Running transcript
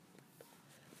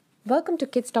Welcome to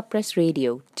Kids Stop Press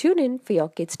Radio. Tune in for your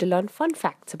kids to learn fun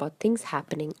facts about things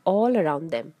happening all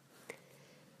around them.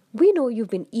 We know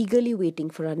you've been eagerly waiting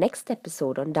for our next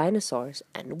episode on dinosaurs,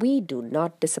 and we do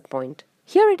not disappoint.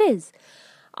 Here it is.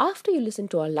 After you listen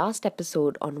to our last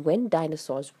episode on when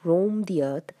dinosaurs roamed the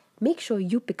earth, make sure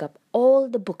you pick up all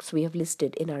the books we have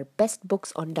listed in our Best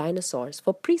Books on Dinosaurs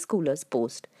for Preschoolers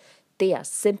post. They are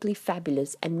simply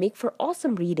fabulous and make for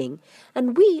awesome reading,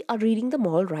 and we are reading them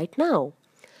all right now.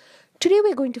 Today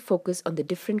we're going to focus on the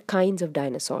different kinds of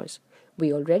dinosaurs.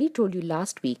 We already told you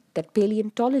last week that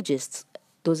paleontologists,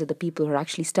 those are the people who are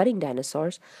actually studying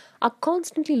dinosaurs, are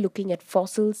constantly looking at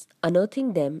fossils,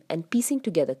 unearthing them, and piecing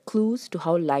together clues to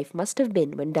how life must have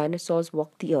been when dinosaurs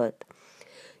walked the earth.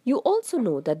 You also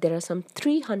know that there are some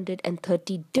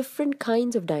 330 different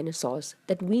kinds of dinosaurs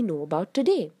that we know about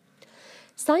today.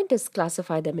 Scientists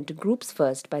classify them into groups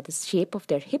first by the shape of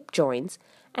their hip joints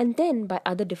and then by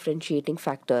other differentiating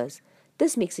factors.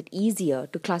 This makes it easier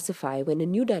to classify when a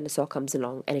new dinosaur comes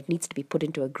along and it needs to be put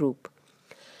into a group.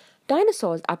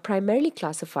 Dinosaurs are primarily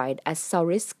classified as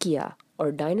Saurischia,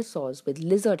 or dinosaurs with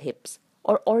lizard hips,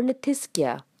 or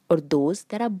Ornithischia, or those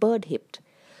that are bird-hipped.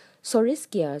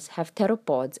 Saurischias have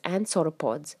theropods and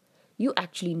sauropods. You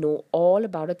actually know all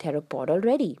about a theropod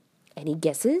already. Any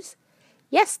guesses?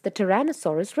 Yes, the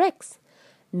Tyrannosaurus rex.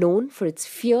 Known for its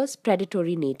fierce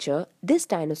predatory nature, this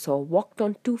dinosaur walked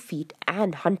on 2 feet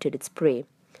and hunted its prey.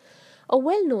 A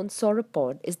well-known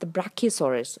sauropod is the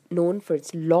Brachiosaurus, known for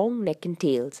its long neck and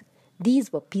tails.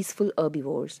 These were peaceful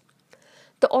herbivores.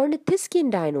 The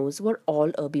Ornithischian dinos were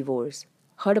all herbivores.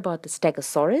 Heard about the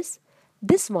Stegosaurus?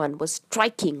 This one was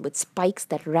striking with spikes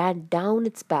that ran down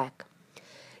its back.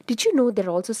 Did you know there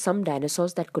are also some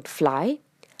dinosaurs that could fly?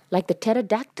 Like the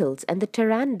pterodactyls and the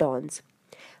pteranodons.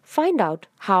 Find out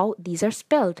how these are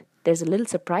spelled. There's a little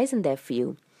surprise in there for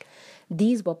you.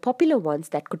 These were popular ones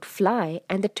that could fly,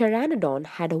 and the pteranodon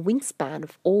had a wingspan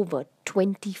of over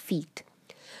 20 feet.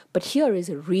 But here is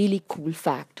a really cool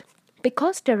fact.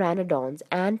 Because pteranodons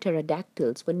and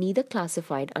pterodactyls were neither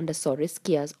classified under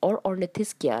Saurischias or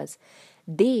Ornithischias,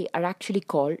 they are actually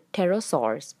called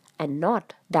pterosaurs and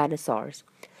not dinosaurs.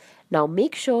 Now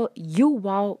make sure you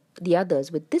wow the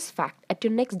others with this fact at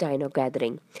your next dino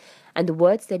gathering. And the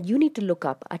words that you need to look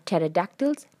up are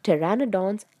pterodactyls,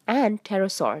 pteranodons, and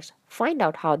pterosaurs. Find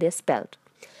out how they're spelled.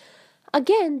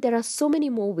 Again, there are so many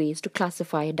more ways to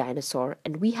classify a dinosaur,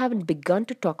 and we haven't begun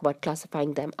to talk about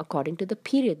classifying them according to the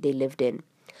period they lived in.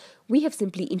 We have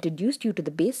simply introduced you to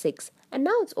the basics, and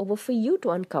now it's over for you to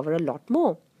uncover a lot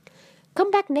more.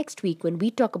 Come back next week when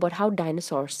we talk about how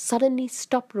dinosaurs suddenly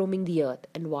stopped roaming the earth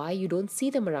and why you don't see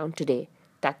them around today.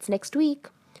 That's next week.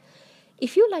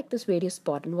 If you like this radio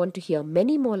spot and want to hear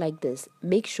many more like this,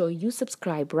 make sure you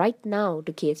subscribe right now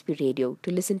to KSP Radio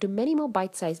to listen to many more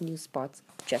bite-sized news spots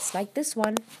just like this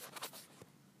one.